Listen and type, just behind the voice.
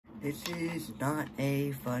This is not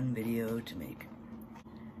a fun video to make.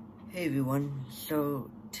 Hey everyone,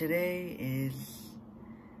 so today is,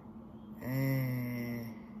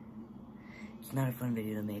 it's not a fun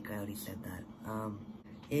video to make, I already said that.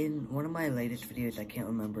 In one of my latest videos, I can't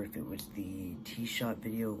remember if it was the T-Shot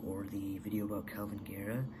video or the video about Calvin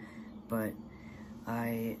Guerra, but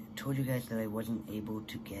I told you guys that I wasn't able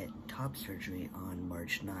to get top surgery on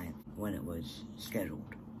March 9th when it was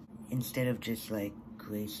scheduled. Instead of just like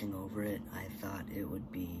glazing over it, I thought it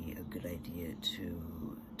would be a good idea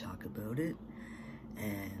to talk about it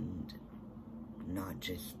and not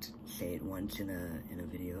just say it once in a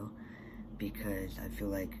video, because I feel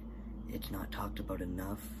like it's not talked about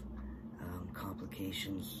enough.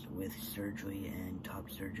 Complications with surgery and top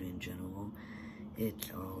surgery in general,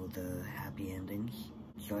 it's all the happy endings,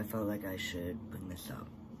 so I felt like I should bring this up.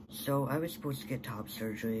 So I was supposed to get top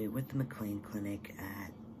surgery with the McLean Clinic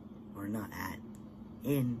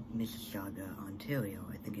in Mississauga, Ontario.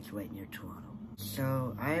 I think it's right near Toronto.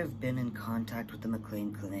 So I have been in contact with the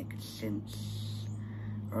McLean Clinic since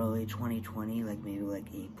early 2020, like maybe like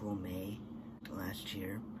April, May last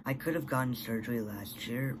year. I could have gotten surgery last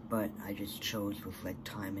year, but I just chose with like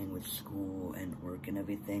timing with school and work and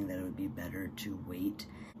everything that it would be better to wait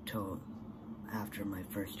till after my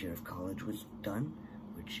first year of college was done,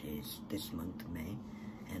 which is this month, May,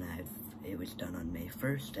 and it was done on May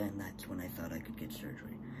 1st, and that's when I thought I could get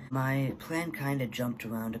surgery. My plan kind of jumped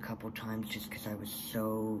around a couple times just because I was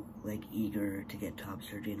so like eager to get top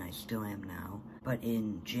surgery, and I still am now. But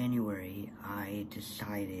in January, I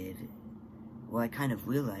decided, well, I kind of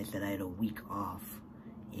realized that I had a week off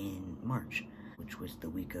in March, which was the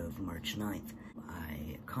week of March 9th.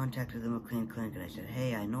 I contacted the McLean Clinic and I said,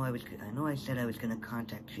 hey, I know I said I was going to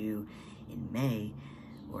contact you in May,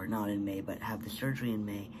 or not in May, but have the surgery in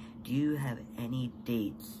May. Do you have any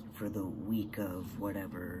dates for the week of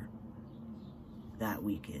whatever that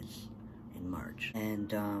week is in March?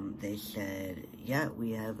 And they said, yeah,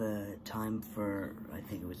 we have a time for, I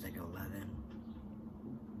think it was like 11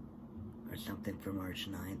 or something for March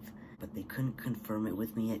 9th, but they couldn't confirm it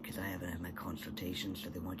with me yet because I haven't had my consultation, so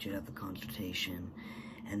they want you to have the consultation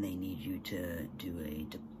and they need you to do a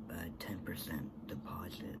 10%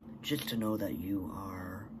 deposit, just to know that you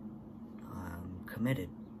are committed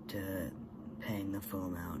to paying the full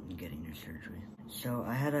amount and getting your surgery. So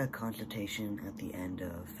I had a consultation at the end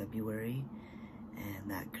of February,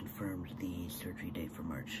 and that confirmed the surgery date for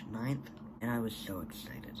March 9th, and I was so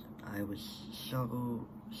excited. I was so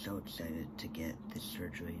excited to get this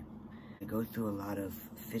surgery. I go through a lot of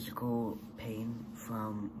physical pain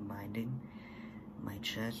from minding my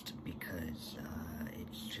chest because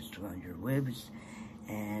it's just around your ribs,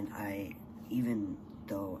 and even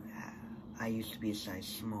though I used to be a size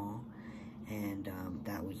small, and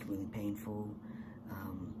that was really painful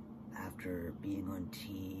after being on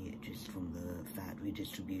T, just from the fat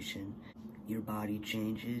redistribution. Your body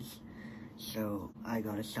changes, so I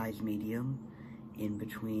got a size medium in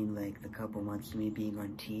between like the couple months of me being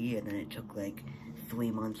on T, and then it took like 3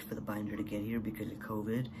 months for the binder to get here because of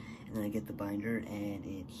COVID, and then I get the binder and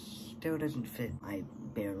it still doesn't fit. I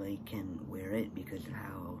barely can wear it because of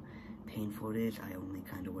how painful it is. I only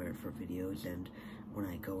kind of wear it for videos and when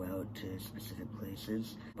I go out to specific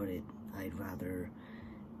places, but I'd rather,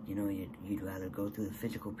 you know, you'd rather go through the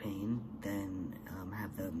physical pain than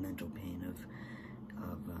have the mental pain of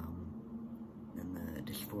and the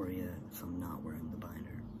dysphoria from not wearing the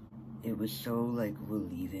binder. It was so like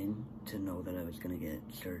relieving to know that I was gonna get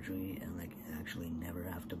surgery and like actually never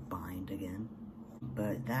have to bind again.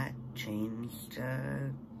 But that changed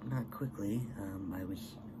not quickly. I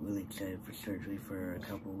was really excited for surgery for a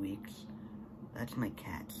couple weeks. That's my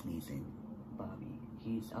cat sneezing, Bobby.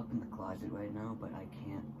 He's up in the closet right now, but I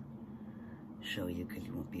can't show you because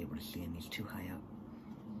you won't be able to see him. He's too high up.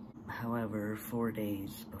 However, 4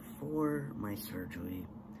 days before my surgery,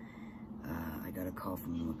 I got a call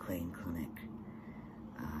from the McLean Clinic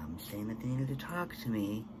saying that they needed to talk to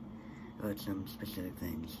me about some specific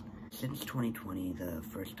things. Since 2020, the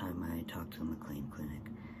first time I talked to the McLean Clinic,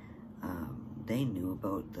 they knew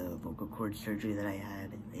about the vocal cord surgery that I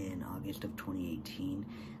had in August of 2018.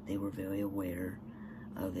 They were very aware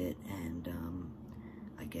of it, and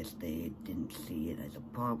I guess they didn't see it as a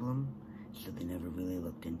problem, so they never really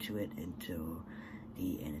looked into it until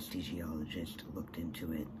the anesthesiologist looked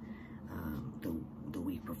into it the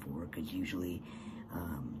week before, because usually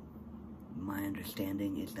my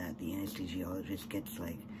understanding is that the anesthesiologist gets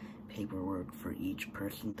like paperwork for each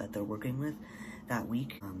person that they're working with that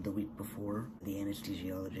week. The week before, the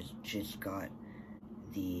anesthesiologist just got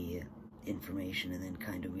the information and then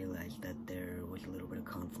kind of realized that there was a little bit of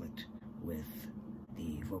conflict with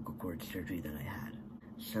the vocal cord surgery that I had.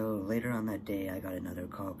 So later on that day, I got another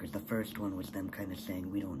call, because the first one was them kind of saying,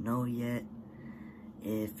 we don't know yet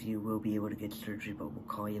if you will be able to get surgery, but we'll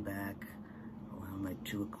call you back around like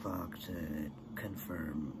 2 o'clock to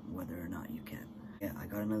confirm whether or not you can. Yeah, I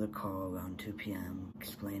got another call around 2 p.m.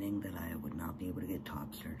 explaining that I would not be able to get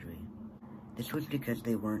top surgery. This was because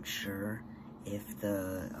they weren't sure if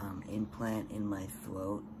the implant in my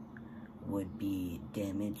throat would be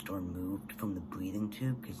damaged or moved from the breathing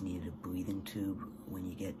tube, because you needed a breathing tube when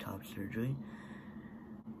you get top surgery.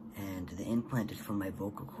 And the implant is for my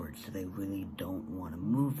vocal cord, so they really don't want to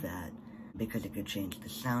move that, because it could change the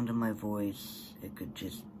sound of my voice. It could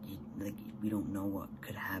just, like, we don't know what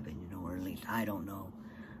could happen, you know, or at least I don't know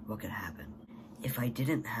what could happen. If I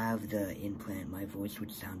didn't have the implant, my voice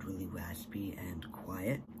would sound really raspy and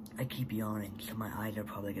quiet. I keep yawning, so my eyes are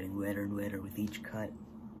probably getting redder and redder with each cut.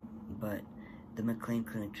 But the McLean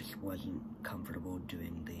Clinic just wasn't comfortable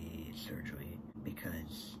doing the surgery,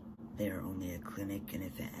 because they're only a clinic, and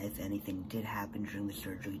if anything did happen during the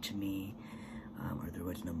surgery to me, or there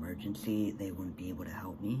was an emergency, they wouldn't be able to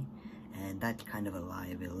help me. And that's kind of a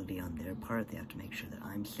liability on their part. They have to make sure that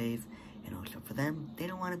I'm safe, and also for them, they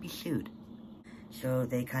don't want to be sued. So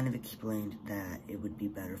they kind of explained that it would be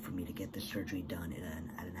better for me to get the surgery done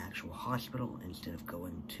at an actual hospital instead of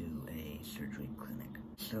going to a surgery clinic.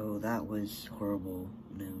 So that was horrible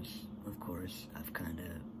news, of course.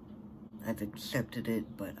 I've accepted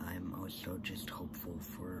it, but I'm also just hopeful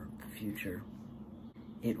for the future.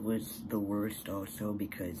 It was the worst also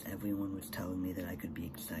because everyone was telling me that I could be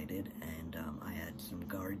excited, and I had some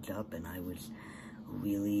guards up, and I was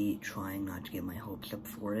really trying not to get my hopes up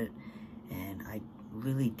for it, and I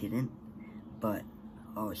really didn't. But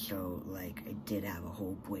also, like, I did have a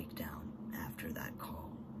whole breakdown after that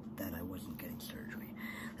call that I wasn't getting surgery.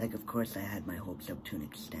 Like, of course I had my hopes up to an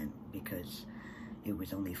extent, because it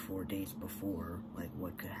was only 4 days before, like,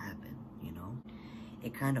 what could happen, you know?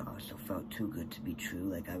 It kind of also felt too good to be true.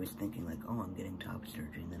 Like, I was thinking, like, oh, I'm getting top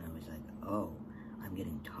surgery, and then I was like, oh, I'm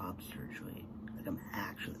getting top surgery. Like, I'm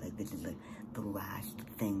actually, like, this is, like, the last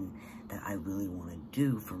thing that I really want to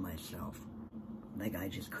do for myself. Like, I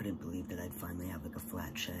just couldn't believe that I'd finally have, like, a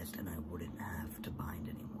flat chest, and I wouldn't have to bind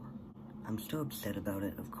anymore. I'm still upset about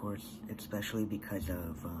it, of course, especially because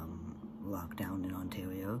of, lockdown in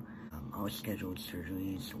Ontario. All scheduled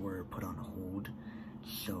surgeries were put on hold,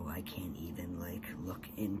 so I can't even, like, look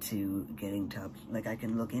into getting top, like, I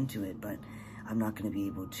can look into it, but I'm not going to be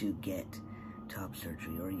able to get top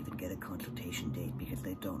surgery or even get a consultation date because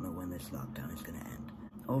they don't know when this lockdown is going to end.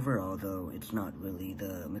 Overall, though, it's not really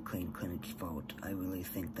the McLean Clinic's fault. I really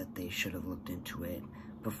think that they should have looked into it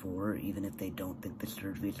before. Even if they don't think the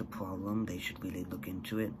surgery is a problem, they should really look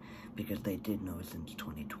into it, because they did know since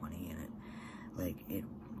 2020, and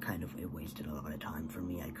it wasted a lot of time for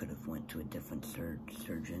me. I could have went to a different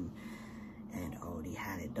surgeon and already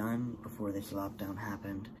had it done before this lockdown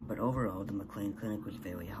happened. But overall, the McLean Clinic was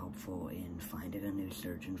very helpful in finding a new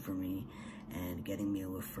surgeon for me and getting me a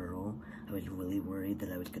referral. I was really worried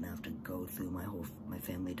that I was gonna have to go through my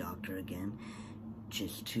family doctor again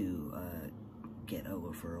just to get a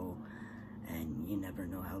referral, and you never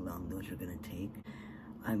know how long those are gonna take.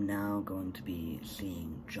 I'm now going to be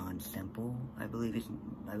seeing John Semple, I believe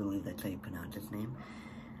that's how you pronounce his name,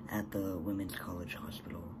 at the Women's College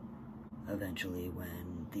Hospital, eventually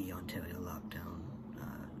when the Ontario lockdown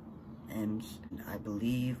ends. I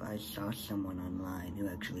believe I saw someone online who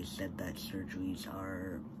actually said that surgeries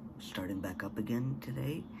are starting back up again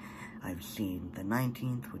today. I've seen the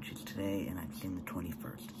 19th, which is today, and I've seen the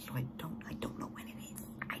 21st, so I don't know when it is.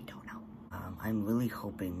 I don't know. I'm really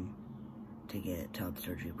hoping to get top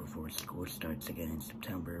surgery before school starts again in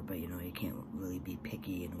September, but you know, you can't really be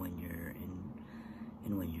picky, and when your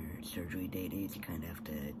surgery date is, you kind of have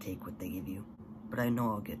to take what they give you. But I know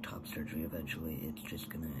I'll get top surgery eventually. It's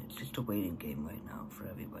just a waiting game right now for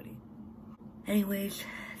everybody. Anyways,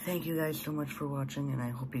 thank you guys so much for watching, and I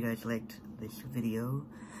hope you guys liked this video.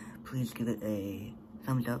 Please give it a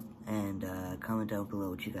thumbs up, and comment down below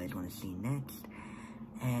what you guys want to see next.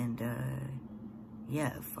 And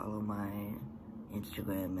yeah, follow my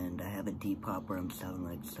Instagram, and I have a Depop where I'm selling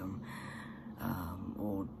like some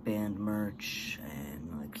old band merch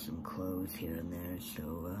and like some clothes here and there.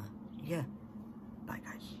 So yeah, bye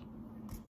guys.